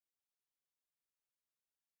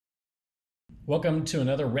Welcome to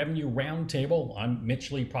another Revenue Roundtable. I'm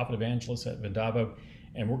Mitch Lee, Profit Evangelist at Vendavo,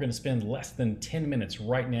 and we're going to spend less than 10 minutes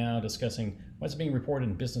right now discussing what's being reported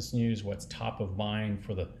in business news, what's top of mind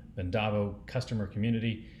for the Vendavo customer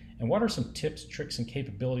community, and what are some tips, tricks, and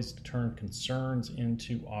capabilities to turn concerns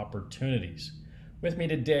into opportunities. With me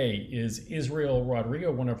today is Israel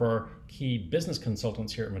Rodrigo, one of our key business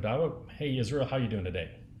consultants here at Vendavo. Hey, Israel, how are you doing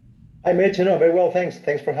today? Hi, Mitch. No, very well, thanks.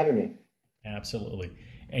 Thanks for having me. Absolutely.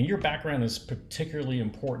 And your background is particularly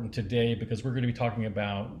important today because we're going to be talking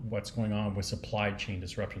about what's going on with supply chain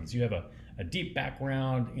disruptions. You have a deep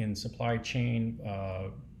background in supply chain.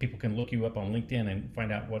 People can look you up on LinkedIn and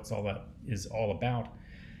find out what's all that is all about.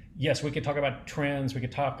 Yes, we could talk about trends. We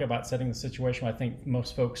could talk about setting the situation. I think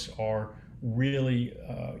most folks are really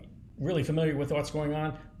familiar with what's going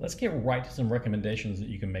on. Let's get right to some recommendations that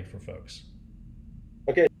you can make for folks.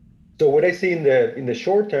 Okay. So what I see in the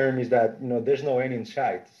short term is that there's no end in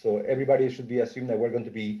sight. So everybody should be assuming that we're going to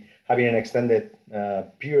be having an extended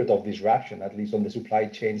period of disruption, at least on the supply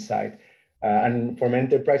chain side. And from an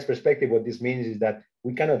enterprise perspective, what this means is that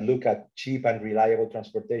we cannot look at cheap and reliable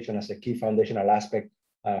transportation as a key foundational aspect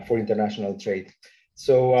for international trade.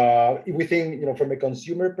 So if we think, from a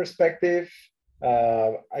consumer perspective,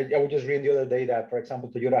 I was just reading the other day that, for example,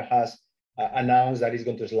 Toyota has announced that it's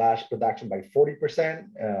going to slash production by 40%.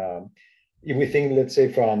 If we think, let's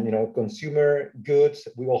say, from consumer goods,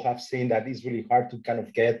 we all have seen that it's really hard to kind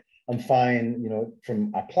of get and find,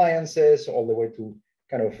 from appliances all the way to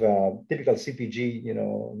kind of typical CPG,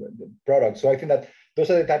 products. So I think that those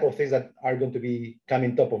are the type of things that are going to be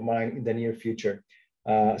coming top of mind in the near future.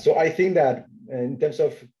 So I think that in terms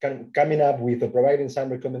of kind of coming up with or providing some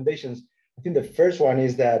recommendations, I think the first one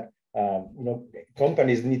is that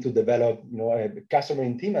companies need to develop a customer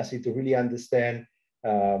intimacy to really understand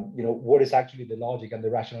what is actually the logic and the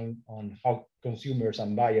rationale on how consumers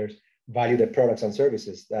and buyers value the products and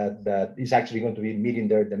services that is actually going to be meeting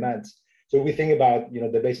their demands. So we think about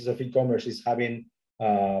the basis of e-commerce is having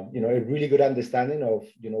a really good understanding of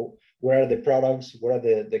where are the products, where are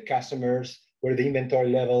the customers, where are the inventory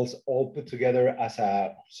levels, all put together as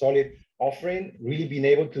a solid offering. Really being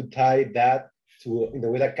able to tie that to in the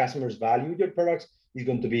way that customers value your products is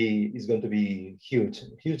going to be huge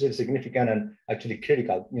and significant, and actually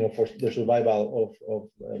critical, for the survival of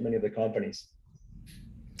many of the companies.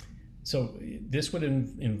 So this would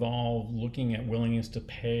involve looking at willingness to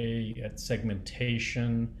pay, at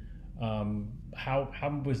segmentation.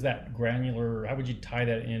 How was that granular? How would you tie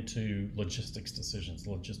that into logistics decisions,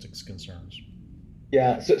 logistics concerns?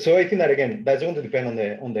 Yeah, so I think that again, that's going to depend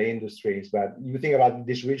on the industries. But you think about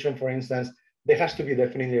distribution, for instance, there has to be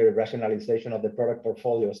definitely a rationalization of the product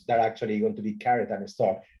portfolios that are actually going to be carried and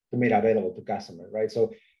stock to make available to customers, right?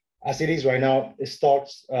 So as it is right now,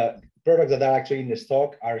 stocks, products that are actually in the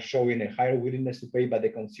stock are showing a higher willingness to pay by the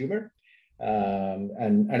consumer.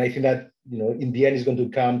 And I think that in the end is going to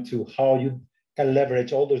come to how you can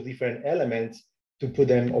leverage all those different elements to put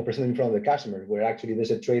them or present in front of the customer, where actually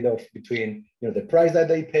there's a trade-off between the price that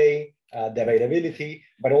they pay, the availability,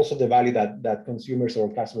 but also the value that consumers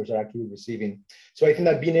or customers are actually receiving. So I think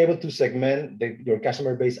that being able to segment your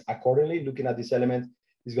customer base accordingly, looking at this element,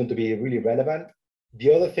 is going to be really relevant.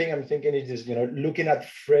 The other thing I'm thinking is looking at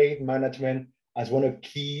freight management as one of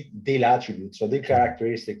key deal attributes, so deal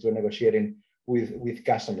characteristics when negotiating with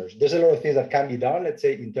customers. There's a lot of things that can be done, let's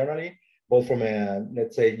say internally, both from a,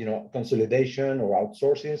 let's say, consolidation or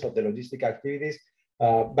outsourcing of the logistic activities.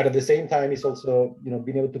 But at the same time, it's also,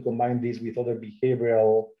 being able to combine this with other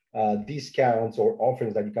behavioral discounts or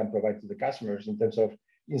offerings that you can provide to the customers in terms of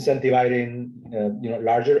incentivizing,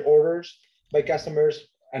 larger orders by customers,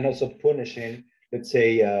 and also punishing, let's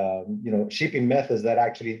say, shipping methods that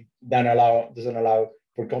actually doesn't allow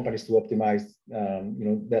for companies to optimize,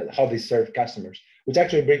 how they serve customers. Which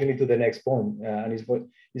actually brings me to the next point, and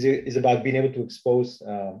is about being able to expose,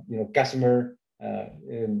 customer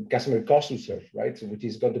cost to serve, right? So which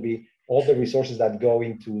is going to be all the resources that go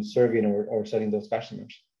into serving or serving those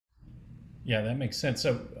customers. Yeah, that makes sense.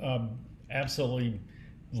 So absolutely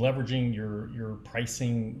leveraging your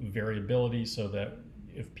pricing variability so that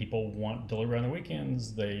if people want delivery on the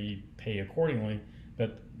weekends, they pay accordingly.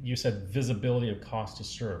 But you said visibility of cost to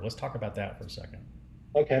serve. Let's talk about that for a second.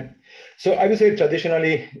 Okay. So I would say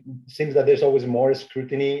traditionally, it seems that there's always more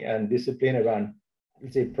scrutiny and discipline around,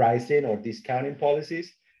 let's say, pricing or discounting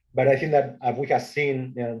policies. But I think that we have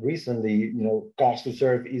seen recently, cost to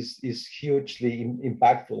serve is hugely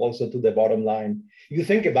impactful also to the bottom line. You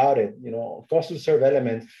think about it, cost to serve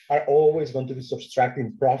elements are always going to be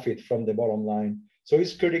subtracting profit from the bottom line. So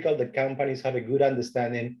it's critical that companies have a good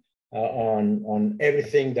understanding on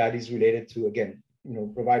everything that is related to, again,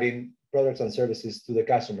 providing products and services to the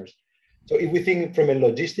customers. So if we think from a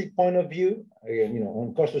logistic point of view, again,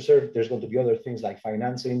 on cost to serve, there's going to be other things like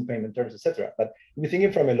financing, payment terms, etc. But if we think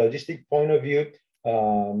it from a logistic point of view,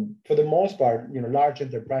 for the most part, large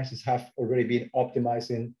enterprises have already been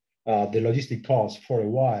optimizing the logistic costs for a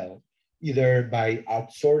while, either by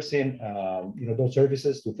outsourcing, those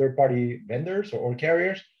services to third-party vendors or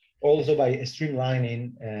carriers, also by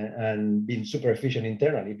streamlining and being super efficient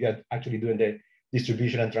internally if you're actually doing the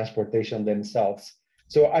distribution and transportation themselves.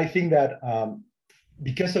 So I think that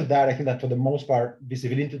because of that, I think that for the most part,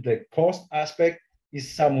 visibility into the cost aspect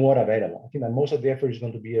is somewhat available. I think that most of the effort is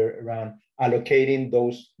going to be around allocating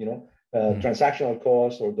those, transactional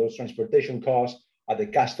costs or those transportation costs at the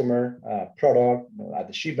customer product, at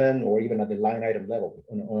the shipment, or even at the line item level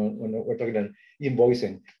when we're talking about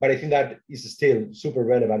invoicing. But I think that is still super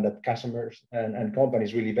relevant that customers and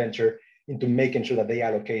companies really venture into making sure that they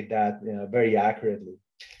allocate that very accurately.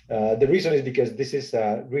 The reason is because this is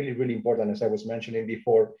really, really important, as I was mentioning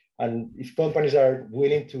before. And if companies are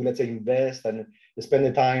willing to, let's say, invest and spend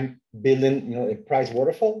the time building, a price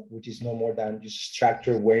waterfall, which is no more than just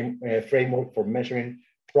structured framework for measuring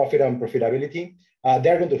profit and profitability,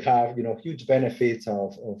 they're going to have, huge benefits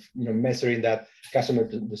of measuring that customer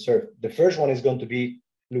to serve. The first one is going to be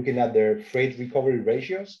looking at their freight recovery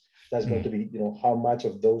ratios. That's going to be, how much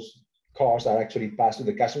of those costs are actually passed to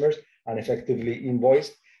the customers and effectively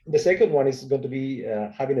invoiced. The second one is going to be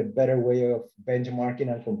having a better way of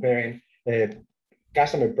benchmarking and comparing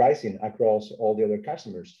customer pricing across all the other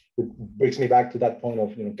customers. It brings me back to that point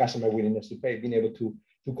of customer willingness to pay, being able to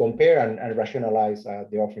compare and rationalize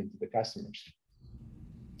the offering to the customers.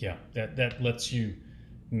 Yeah, that lets you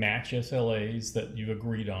match SLAs that you've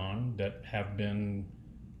agreed on that have been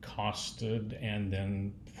costed and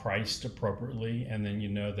then priced appropriately, and then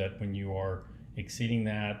that when you are exceeding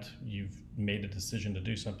that, you've made a decision to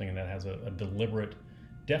do something, and that has a deliberate,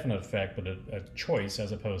 definite effect, but a choice,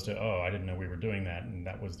 as opposed to, I didn't know we were doing that, and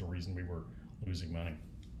that was the reason we were losing money.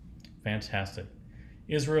 Fantastic.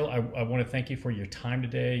 Israel, I want to thank you for your time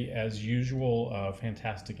today. As usual,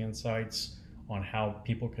 fantastic insights on how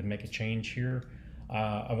people can make a change here.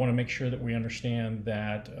 I want to make sure that we understand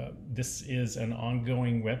that this is an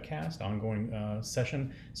ongoing webcast, ongoing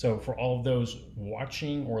session. So for all of those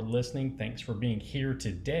watching or listening, thanks for being here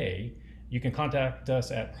today. You can contact us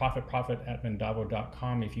at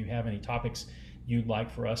profit@vendavo.com if you have any topics you'd like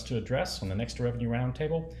for us to address on the next Revenue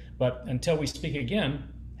Roundtable. But until we speak again,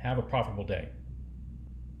 have a profitable day.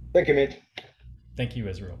 Thank you, Mitch. Thank you,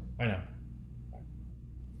 Israel. Bye now.